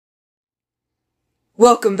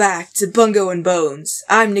Welcome back to Bungo and Bones.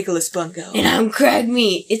 I'm Nicholas Bungo. And I'm Craig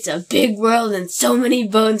Meat. It's a big world and so many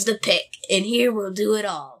bones to pick. And here we'll do it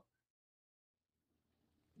all.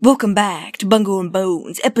 Welcome back to Bungo and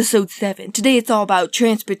Bones, episode 7. Today it's all about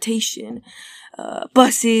transportation.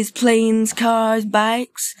 Buses, planes, cars,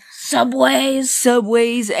 bikes,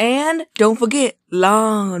 subways, and, don't forget,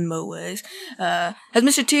 lawnmowers. Has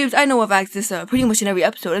Mr. Tibbs, I know I've asked this pretty much in every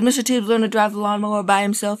episode, has Mr. Tibbs learned to drive the lawnmower by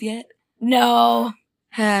himself yet? No.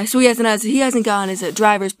 So he hasn't gotten his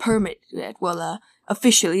driver's permit yet. Well,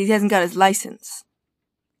 officially, he hasn't got his license.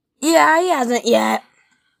 Yeah, he hasn't yet.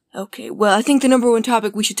 Okay, well, I think the number one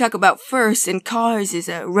topic we should talk about first in cars is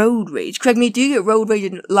road rage. Craig, do you get road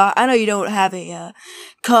rage a lot? I know you don't have a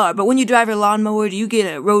car, but when you drive a lawnmower, do you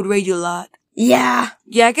get a road rage a lot? Yeah.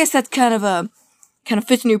 Yeah, I guess that's kind of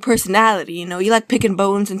fits in your personality, you know. You like picking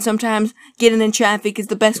bones, and sometimes getting in traffic is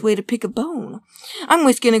the best way to pick a bone. I'm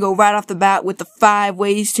just gonna go right off the bat with the 5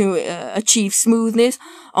 ways to achieve smoothness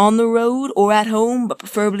on the road or at home, but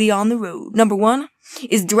preferably on the road. Number 1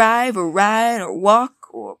 is drive or ride or walk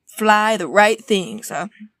or fly the right things.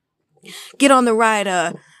 Get on the right,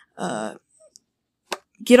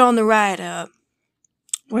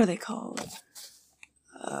 what are they called?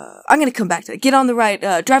 I'm gonna come back to that. Get on the right,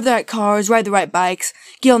 drive the right cars, ride the right bikes,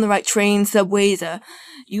 get on the right trains, subways.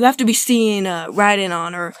 You have to be seen, riding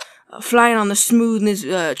on or flying on the smoothest,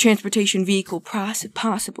 transportation vehicle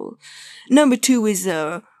possible. Number 2 is,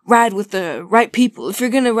 ride with the right people. If you're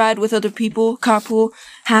gonna ride with other people, carpool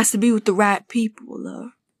has to be with the right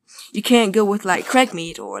people. You can't go with like Craig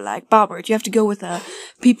Meat or like Bobbert. You have to go with,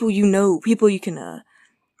 people you know, people you can,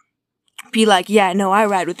 be like, yeah, no, I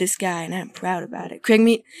ride with this guy and I'm proud about it. Craig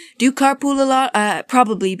Meat, do you carpool a lot?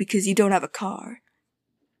 Probably because you don't have a car.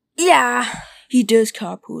 Yeah. He does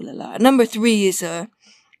carpool a lot. Number 3 is, if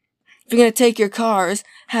you're gonna take your cars,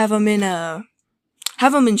 have them in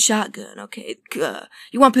shotgun, okay?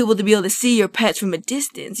 You want people to be able to see your pets from a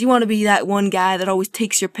distance. You want to be that one guy that always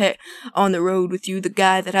takes your pet on the road with you, the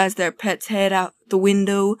guy that has their pet's head out the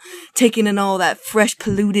window, taking in all that fresh,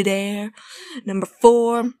 polluted air. Number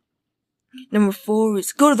 4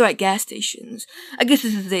 is go to the right gas stations. I guess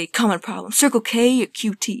this is a common problem. Circle K or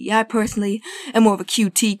QT. I personally am more of a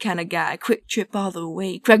QT kind of guy. Quick trip all the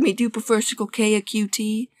way. Craig, do you prefer Circle K or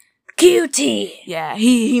QT? QT. Yeah,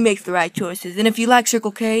 he makes the right choices. And if you like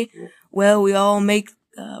Circle K, well, we all make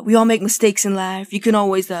mistakes in life. You can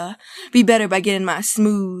always, be better by getting my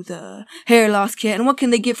smooth, hair loss kit. And what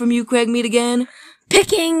can they get from you, Craig Meat, again?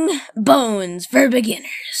 Picking bones for beginners.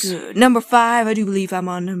 Good. Number 5, I do believe I'm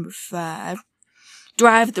on number 5.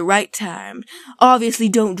 Drive at the right time. Obviously,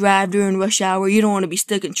 don't drive during rush hour. You don't want to be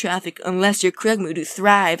stuck in traffic unless you're Craig Meat, who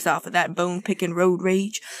thrives off of that bone-picking road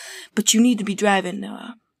rage. But you need to be driving,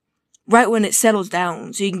 right when it settles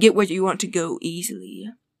down so you can get where you want to go easily.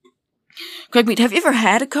 Craig Meat, have you ever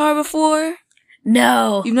had a car before?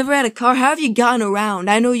 No. You've never had a car? How have you gotten around?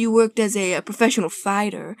 I know you worked as a professional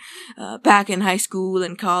fighter, back in high school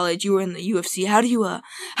and college. You were in the UFC. How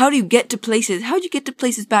do you get to places? How'd you get to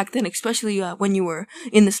places back then, especially, when you were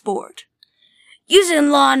in the sport? Using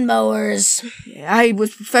lawnmowers. Yeah, I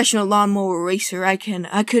was a professional lawnmower racer. I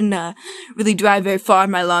couldn't, really drive very far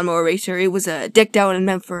in my lawnmower racer. It was, decked out and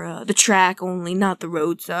meant for, the track only, not the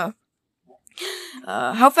roads, how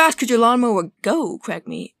fast could your lawnmower go, Craig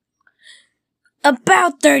Meat?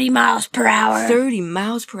 About 30 miles per hour. 30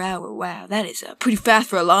 miles per hour. Wow, that is pretty fast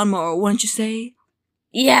for a lawnmower, wouldn't you say?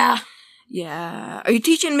 Yeah. Yeah. Are you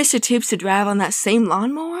teaching Mr. Tibbs to drive on that same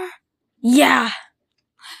lawnmower? Yeah.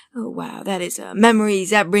 Oh, wow, that is memories.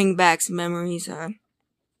 That brings back some memories.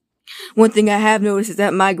 One thing I have noticed is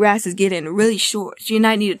that my grass is getting really short, so you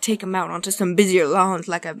might need to take them out onto some busier lawns,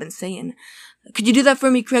 like I've been saying. Could you do that for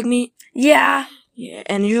me, Craig Meat? Yeah. Yeah,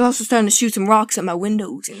 and you're also starting to shoot some rocks at my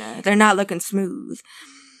windows, and they're not looking smooth.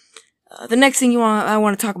 The next thing I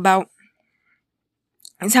want to talk about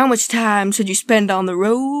is how much time should you spend on the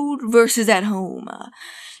road versus at home.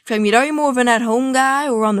 Craig Meat, are you more of an at-home guy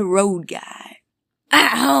or on the road guy?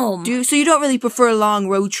 At home. So you don't really prefer long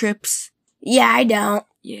road trips? Yeah, I don't.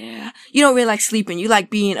 Yeah, you don't really like sleeping. You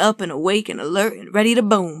like being up and awake and alert and ready to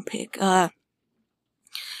bone pick.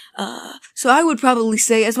 So I would probably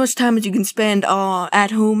say as much time as you can spend,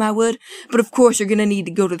 at home, I would. But of course, you're gonna need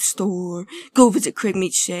to go to the store, go visit Craig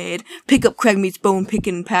Meat's shed, pick up Craig Meat's bone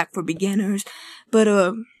picking pack for beginners. But,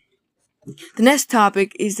 the next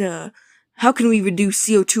topic is, how can we reduce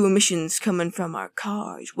CO2 emissions coming from our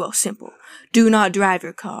cars? Well, simple. Do not drive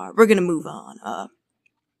your car. We're gonna move on.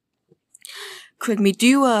 Craig Meat,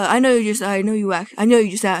 I know I just asked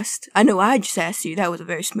you, that was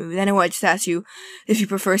very smooth. I know I just asked you if you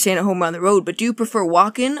prefer staying at home or on the road, but do you prefer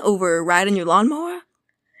walking over riding your lawnmower?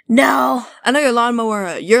 No. I know your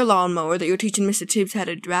lawnmower that you're teaching Mr. Tibbs how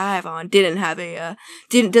to drive on doesn't have a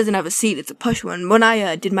seat. It's a push one. When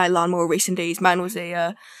I did my lawnmower racing days, mine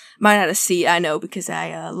had a seat. I know because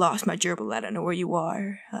I lost my gerbil. I don't know where you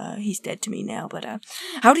are. He's dead to me now. But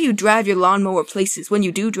how do you drive your lawnmower places when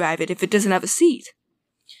you do drive it if it doesn't have a seat?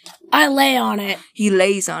 I lay on it. He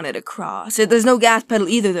lays on it across. There's no gas pedal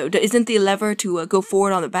either, though. Isn't the lever to go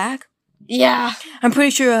forward on the back? Yeah. I'm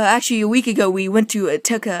pretty sure, actually, a week ago, we went to,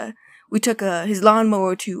 we took his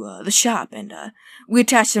lawnmower to, the shop, and, we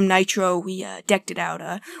attached some nitro, we, decked it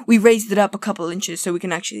out, we raised it up a couple inches so we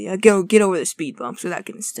can actually, get over the speed bumps without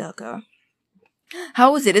getting stuck,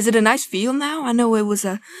 How is it? Is it a nice feel now? I know it was,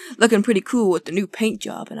 looking pretty cool with the new paint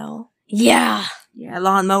job and all. Yeah. Yeah,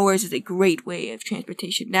 lawnmowers is a great way of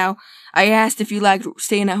transportation. Now, I asked if you like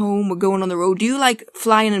staying at home or going on the road. Do you like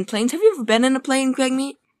flying in planes? Have you ever been in a plane, Craig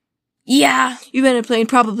Meat? Yeah. You've been in a plane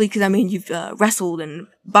probably because, you've wrestled and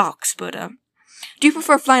boxed, but, do you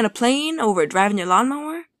prefer flying a plane over driving your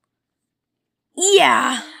lawnmower?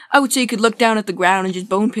 Yeah. I would say you could look down at the ground and just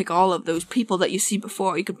bone pick all of those people that you see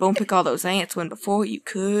before. You could bone pick all those ants when before you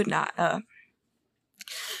could not, have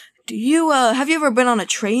you ever been on a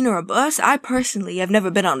train or a bus? I personally have never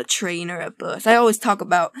been on a train or a bus. I always talk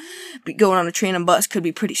about going on a train and bus could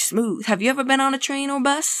be pretty smooth. Have you ever been on a train or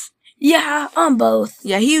bus? Yeah, on both.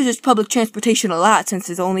 Yeah, he uses public transportation a lot since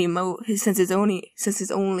his only mode of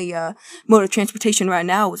transportation right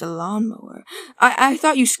now was a lawnmower. I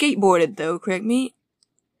thought you skateboarded though, Craig Meat.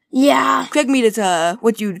 Yeah. Craig Meat is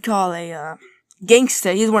what you'd call a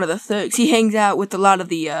gangster. He's one of the thugs. He hangs out with a lot of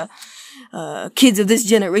the kids of this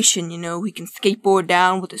generation, he can skateboard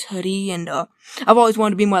down with his hoodie, and I've always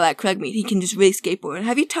wanted to be more like Craig Meat. He can just really skateboard.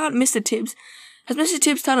 Have you taught Mr. Tibbs? Has Mr.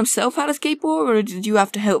 Tibbs taught himself how to skateboard, or did you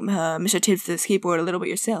have to help Mr. Tibbs to skateboard a little bit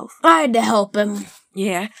yourself? I had to help him.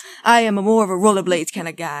 Yeah, I am more of a rollerblades kind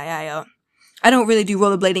of guy. I don't really do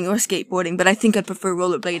rollerblading or skateboarding, but I think I'd prefer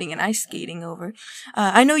rollerblading and ice skating over.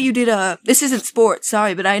 I know you did this isn't sports,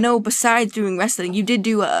 sorry, but I know besides doing wrestling, you did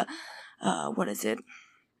do what is it?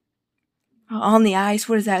 On the ice,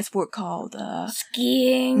 what is that sport called?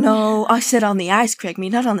 Skiing? No, I said on the ice, Craig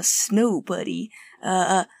Meat, not on the snow, buddy.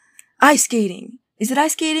 Ice skating. Is it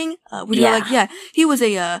ice skating? He was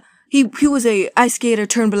a ice skater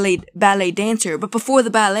turned ballet dancer, but before the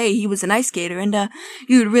ballet, he was an ice skater, and,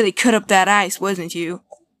 you would really cut up that ice, wasn't you?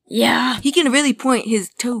 Yeah. He can really point his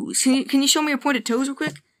toes. Can you show me your pointed toes real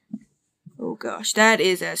quick? Oh gosh, that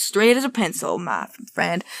is as straight as a pencil, my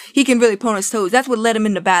friend. He can really point his toes. That's what led him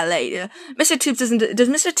into ballet. Mr. Tibbs does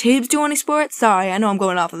Mr. Tibbs do any sports? Sorry, I know I'm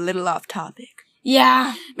going off a little off topic.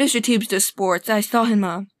 Yeah. Mr. Tibbs does sports. I saw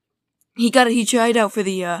him, he tried out for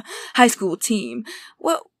the, high school team.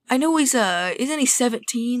 Well, I know he's, isn't he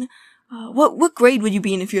 17? What grade would you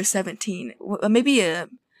be in if you're 17? Maybe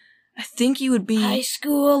I think you would be... High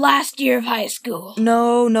school, last year of high school.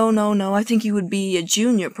 No. I think you would be a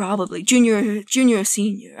junior, probably. Junior or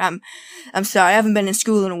senior. I'm sorry, I haven't been in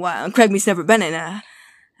school in a while, and Craig Meat's never been in,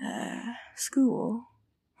 school.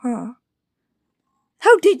 Huh.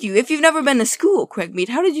 How did you? If you've never been to school, Craig Meat,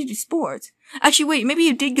 how did you do sports? Actually, wait, maybe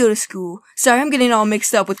you did go to school. Sorry, I'm getting all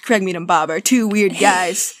mixed up with Craig Meat and Bob, are two weird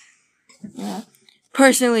guys. Yeah.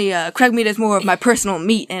 Personally, Craig Meat is more of my personal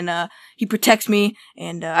meat, and, he protects me,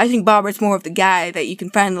 and, I think Bobbert's more of the guy that you can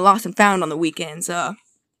find the lost and found on the weekends.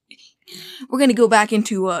 We're gonna go back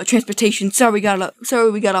into, transportation. Sorry we got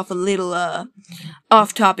off a little,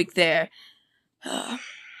 off topic there.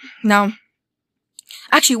 Now,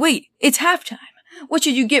 actually, wait, it's halftime. What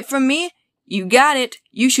should you get from me? You got it.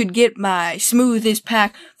 You should get my smoothness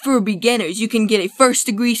pack for beginners. You can get a 1st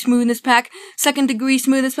degree smoothness pack, 2nd degree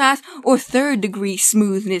smoothness pack, or 3rd degree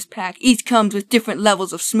smoothness pack. Each comes with different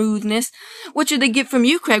levels of smoothness. What should they get from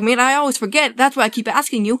you, Craig Meat? I always forget. That's why I keep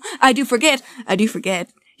asking you. I do forget.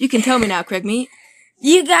 You can tell me now, Craig Meat.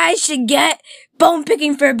 You guys should get Bone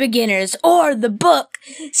Picking for Beginners, or the book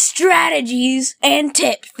Strategies and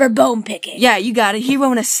Tips for Bone Picking. Yeah, you got it. He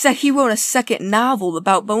wrote a second novel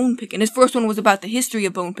about bone picking. His first one was about the history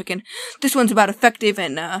of bone picking. This one's about effective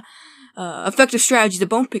strategies of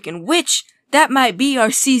bone picking, which that might be our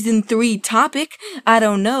season 3 topic. I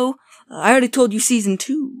don't know. I already told you season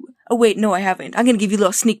 2. Oh wait, no I haven't. I'm gonna give you a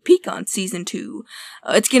little sneak peek on season 2.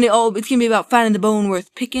 It's gonna be about finding the bone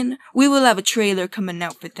worth picking. We will have a trailer coming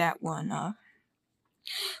out for that one,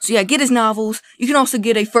 So yeah, get his novels. You can also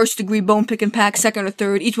get a 1st degree bone picking pack, 2nd or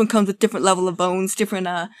 3rd. Each one comes with different level of bones, different,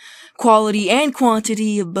 quality and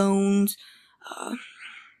quantity of bones.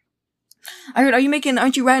 I heard,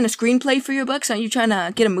 aren't you writing a screenplay for your books? Aren't you trying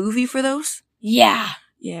to get a movie for those? Yeah.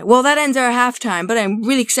 Yeah, well, that ends our halftime, but I'm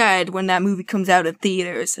really excited when that movie comes out in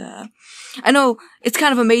theaters. I know it's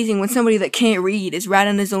kind of amazing when somebody that can't read is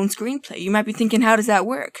writing his own screenplay. You might be thinking, how does that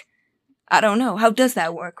work? I don't know. How does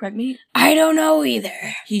that work, Craig Mead? I don't know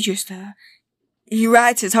either. He just, he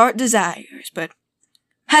writes his heart desires, but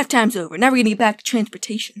halftime's over. Now we're gonna get back to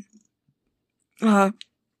transportation. I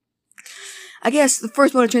guess the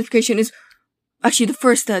first mode of transportation is, actually the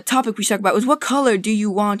first topic we should talk about was, what color do you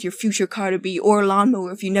want your future car to be, or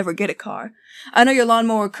lawnmower if you never get a car? I know your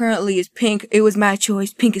lawnmower currently is pink. It was my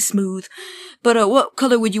choice. Pink is smooth. But what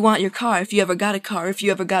color would you want your car if you ever got a car, if you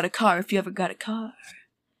ever got a car, if you ever got a car?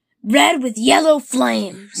 Red with yellow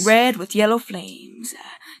flames. Red with yellow flames.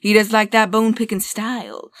 He does like that bone-picking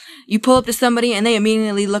style. You pull up to somebody and they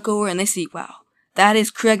immediately look over and they see, wow, that is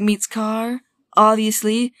Craig Mead's car.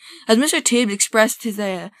 Obviously, has Mr. Tibbs expressed his,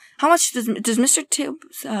 how much does Mr.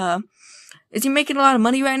 Tibbs, is he making a lot of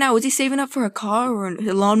money right now? Is he saving up for a car or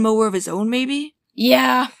a lawnmower of his own, maybe?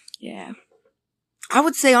 Yeah. Yeah. I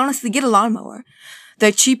would say, honestly, get a lawnmower.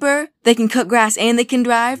 They're cheaper, they can cut grass, and they can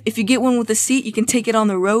drive. If you get one with a seat, you can take it on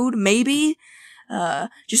the road, maybe.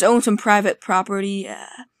 Just own some private property.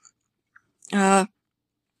 I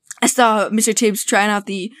saw Mr. Tibbs trying out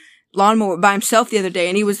the lawnmower by himself the other day,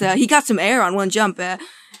 and he got some air on one jump.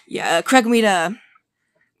 Craig Mead,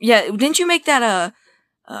 didn't you make that,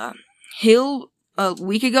 hill a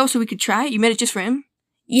week ago so we could try it? You made it just for him?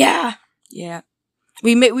 Yeah. Yeah.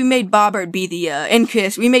 We made Bobbert be the, and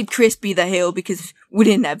Chris, we made Chris be the hill because we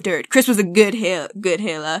didn't have dirt. Chris was a good hill.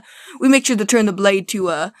 We make sure to turn the blade to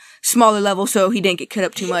a smaller level so he didn't get cut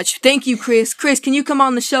up too much. Thank you, Chris. Chris, can you come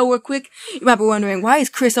on the show real quick? You might be wondering, why is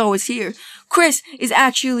Chris always here? Chris is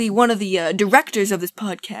actually one of the, directors of this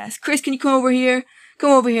podcast. Chris, can you come over here?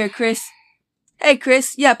 Come over here, Chris. Hey,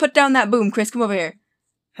 Chris. Yeah, put down that boom, Chris. Come over here.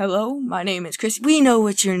 Hello, my name is Chris. We know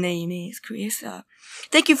what your name is, Chris. I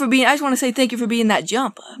just want to say thank you for being that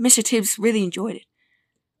jump. Mr. Tibbs really enjoyed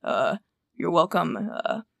it. You're welcome.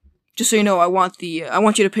 Just so you know, I want you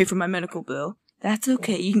to pay for my medical bill. That's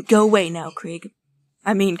okay. You can go away now, Craig.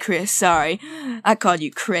 I mean, Chris, sorry. I called you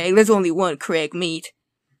Craig. There's only one Craig Mead.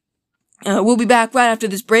 We'll be back right after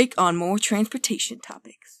this break on more transportation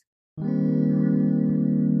topics.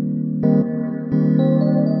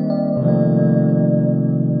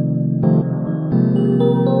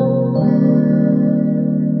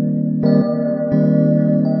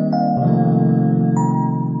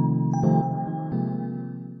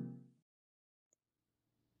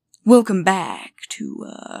 Welcome back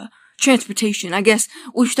to, transportation. I guess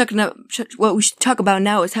what we should talk about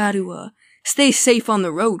now is how to, stay safe on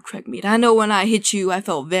the road, Craig Mead. I know when I hit you, I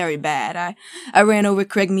felt very bad. I ran over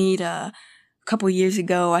Craig Mead, a couple years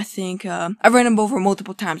ago, I think. I ran him over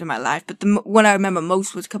multiple times in my life, but the one I remember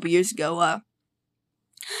most was a couple years ago.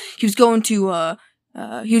 He was going to,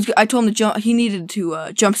 I told him he needed to,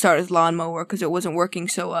 jumpstart his lawnmower because it wasn't working,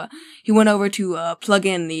 so, he went over to, plug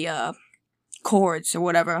in the, cords or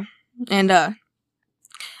whatever. And, I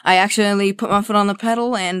accidentally put my foot on the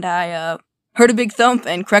pedal and I, heard a big thump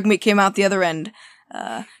and Craig Mead came out the other end.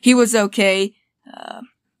 He was okay.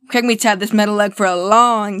 Craig Mead's had this metal leg for a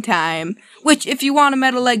long time, which if you want a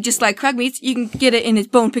metal leg just like Craig Mead's, you can get it in his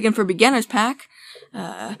Bone Picking for Beginners pack.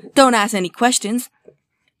 Don't ask any questions.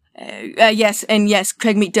 Yes,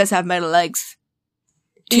 Craig Mead does have metal legs.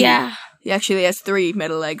 2. Yeah. He actually has 3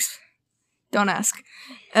 metal legs. Don't ask.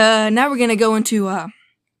 Now we're gonna go into,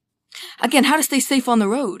 again, how to stay safe on the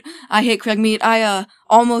road. I hit Craig Mead. I,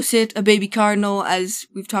 almost hit a baby cardinal, as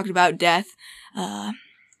we've talked about death.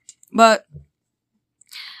 But,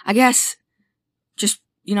 I guess, just,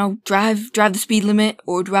 drive the speed limit,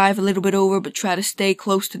 or drive a little bit over, but try to stay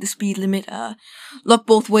close to the speed limit. Look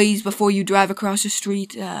both ways before you drive across the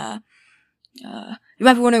street. You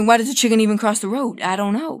might be wondering, why does a chicken even cross the road? I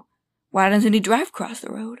don't know. Why doesn't he drive across the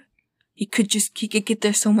road? He could get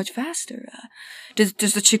there so much faster. Does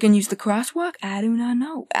the chicken use the crosswalk? I do not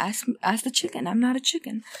know. Ask the chicken. I'm not a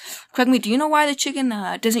chicken. Craig Mead, do you know why the chicken,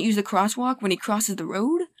 doesn't use the crosswalk when he crosses the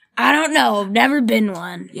road? I don't know. I've never been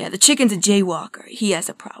one. Yeah, the chicken's a jaywalker. He has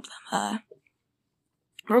a problem.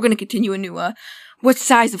 We're gonna continue into, what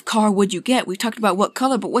size of car would you get? We talked about what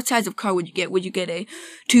color, but what size of car would you get? Would you get a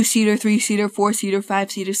 2-seater, 3-seater, 4-seater,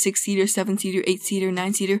 5-seater, 6-seater, 7-seater, 8-seater,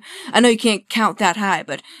 9-seater? I know you can't count that high,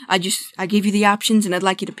 but I gave you the options and I'd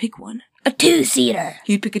like you to pick one. A 2-seater.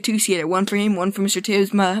 You'd pick a 2-seater, one for him, one for Mr.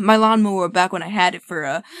 Tibbs. My lawnmower back when I had it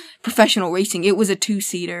for, professional racing, it was a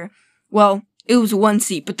 2-seater. Well, it was 1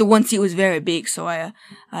 seat, but the 1 seat was very big, so I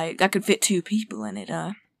could fit 2 people in it,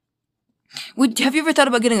 Have you ever thought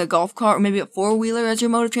about getting a golf cart or maybe a 4-wheeler as your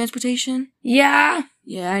mode of transportation? Yeah.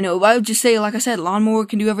 Yeah, I know. But I would just say, like I said, lawnmower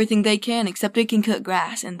can do everything they can, except it can cut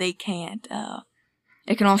grass, and they can't.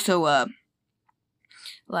 It can also,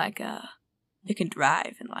 it can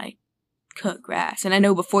drive and, cut grass. And I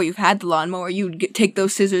know before you've had the lawnmower, you'd take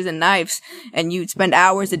those scissors and knives, and you'd spend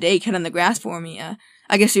hours a day cutting the grass for me.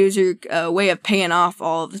 I guess it was your way of paying off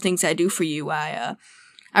all the things I do for you. I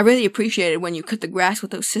really appreciated when you cut the grass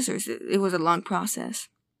with those scissors. It was a long process.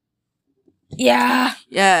 Yeah.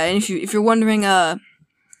 Yeah, and if you're wondering,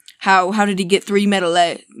 how did he get 3 metal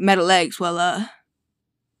legs? Well,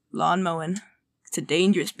 lawn mowing. It's a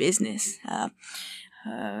dangerous business.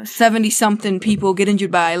 70-something people get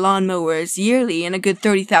injured by lawnmowers yearly, and a good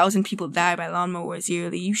 30,000 people die by lawnmowers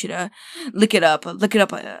yearly. You should, look it up.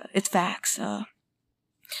 It's facts.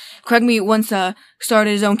 Craig Meat once,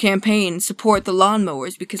 started his own campaign, support the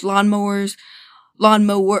lawnmowers, because lawnmowers,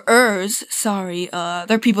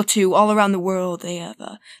 they're people too, all around the world.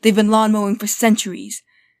 They've been lawn mowing for centuries.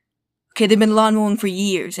 Okay, they've been lawn mowing for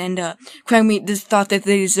years, and, Craig Meat just thought that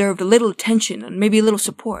they deserved a little attention and maybe a little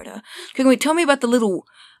support. Craig Meat, tell me about a little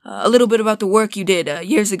bit about the work you did,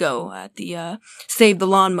 years ago at the, Save the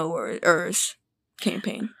Lawnmowers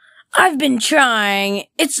campaign. I've been trying.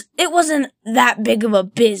 It wasn't that big of a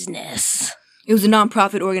business. It was a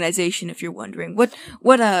non-profit organization, if you're wondering.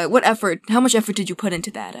 How much effort did you put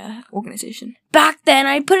into that, organization? Back then,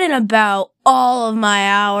 I put in about all of my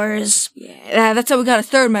hours. Yeah, that's how we got a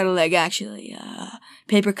 3rd metal leg, actually.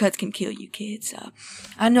 Paper cuts can kill you, kids.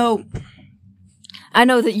 I know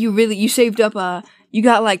that you saved up, you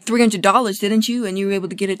got like $300, didn't you? And you were able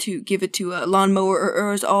to give it to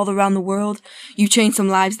lawnmowers all around the world. You changed some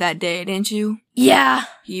lives that day, didn't you? Yeah.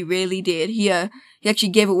 He really did. He actually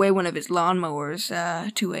gave away one of his lawnmowers,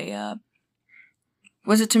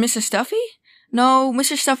 was it to Mr. Stuffy? No,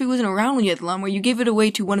 Mr. Stuffy wasn't around when you had the lawnmower. You gave it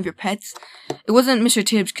away to one of your pets. It wasn't Mr.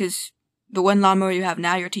 Tibbs, because the one lawnmower you have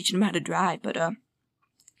now, you're teaching him how to drive, but,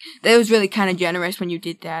 that was really kind of generous when you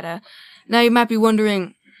did that. Now you might be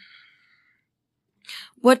wondering,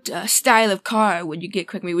 what, style of car would you get,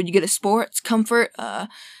 Craig Meat? Would you get a sports, comfort, a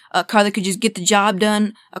car that could just get the job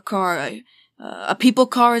done, a people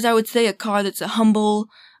car, as I would say, a car that's a humble,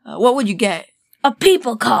 what would you get? A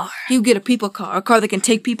people car. You get a people car, a car that can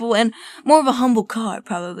take people, and more of a humble car,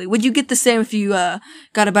 probably. Would you get the same if you,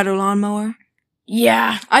 got a better lawnmower?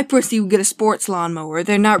 Yeah. I personally would get a sports lawnmower.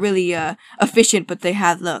 They're not really, efficient, but they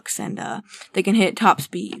have looks, and, they can hit top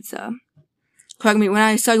speeds. Craig Meat, when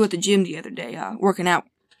I saw you at the gym the other day, working out,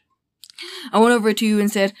 I went over to you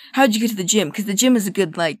and said, how'd you get to the gym? Because the gym is a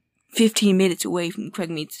good, 15 minutes away from Craig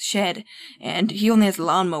Meat's shed, and he only has a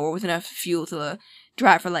lawnmower with enough fuel to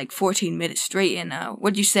drive for 14 minutes straight. And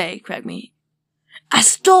what'd you say, Craig Meat? I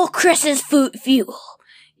stole Chris's fuel.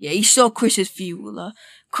 Yeah, he stole Chris's fuel.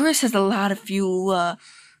 Chris has a lot of fuel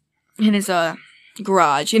in his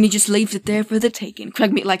garage, and he just leaves it there for the taking.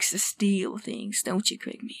 Craig Meat likes to steal things, don't you,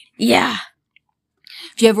 Craig Meat? Yeah.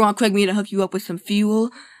 If you ever want Craig Meat to hook you up with some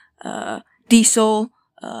fuel, diesel,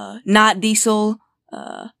 not diesel,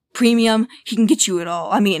 premium, he can get you it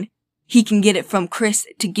all. I mean, he can get it from Chris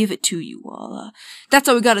to give it to you all. That's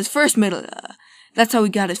how we got his first metal, that's how we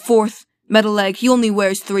got his 4th metal leg. He only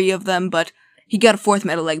wears 3 of them, but he got a 4th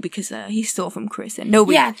metal leg because, he stole from Chris, and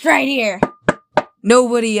nobody... Yeah, it's right here.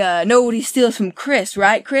 Nobody steals from Chris,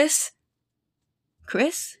 right, Chris?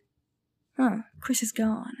 Chris? Huh, Chris is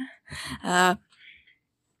gone. I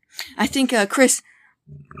think, Chris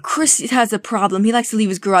has a problem. He likes to leave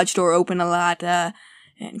his garage door open a lot,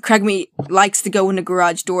 and Craig Meat likes to go into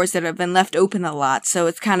garage doors that have been left open a lot, so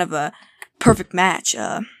it's kind of a perfect match.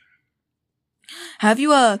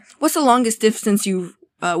 What's the longest distance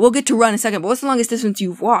we'll get to run in a second, but what's the longest distance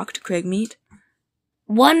you've walked, Craig Meat?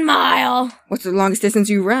 1 mile. What's the longest distance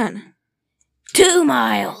you've run? 2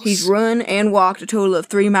 miles. He's run and walked a total of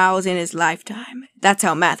 3 miles in his lifetime. That's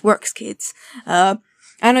how math works, kids. I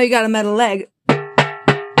know you got a metal leg.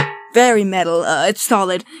 Very metal, it's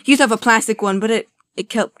solid. He used to have a plastic one, but it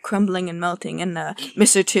kept crumbling and melting, and,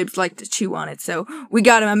 Mr. Tibbs liked to chew on it, so we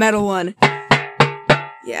got him a metal one.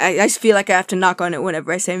 Yeah, I just feel like I have to knock on it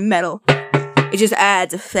whenever I say metal. It just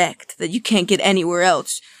adds effect that you can't get anywhere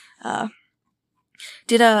else. How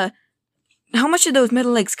much did those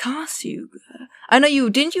metal legs cost you? I know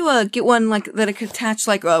didn't you, get one, that it could attach,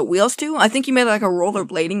 wheels to? I think you made, a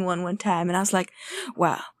rollerblading one time, and I was like,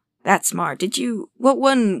 wow, that's smart.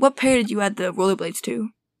 What pair did you add the rollerblades to?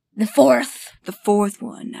 The 4th. The 4th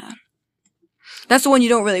one, that's the one you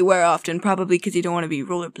don't really wear often, probably because you don't want to be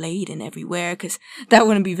rollerblading everywhere, because that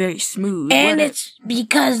wouldn't be very smooth. And it's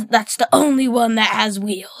because that's the only one that has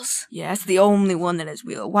wheels. Yeah, that's the only one that has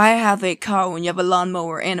wheels. Why have a car when you have a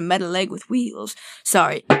lawnmower and a metal leg with wheels?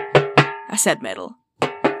 Sorry, I said metal.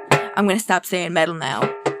 I'm gonna stop saying metal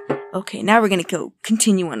now. Okay, now we're gonna go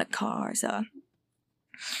continue on the cars.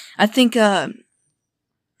 I think, the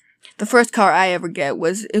first car I ever get it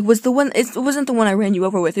wasn't the one I ran you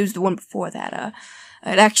over with, it was the one before that.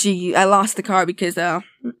 I lost the car because,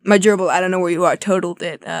 my gerbil, I don't know where you are, totaled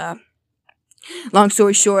it. Long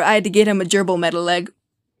story short, I had to get him a gerbil metal leg.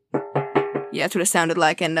 Yeah, that's what it sounded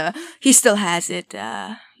like, and, he still has it,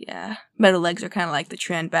 yeah. Metal legs are kinda like the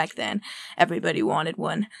trend back then. Everybody wanted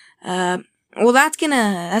one. Well, that's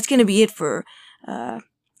gonna be it for,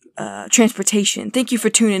 transportation. Thank you for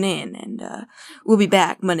tuning in, and, we'll be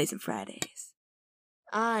back Mondays and Fridays.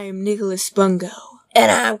 I'm Nicholas Bungo.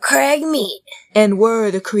 And I'm Craig Meat. And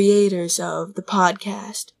we're the creators of the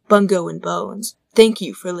podcast, Bungo and Bones. Thank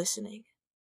you for listening.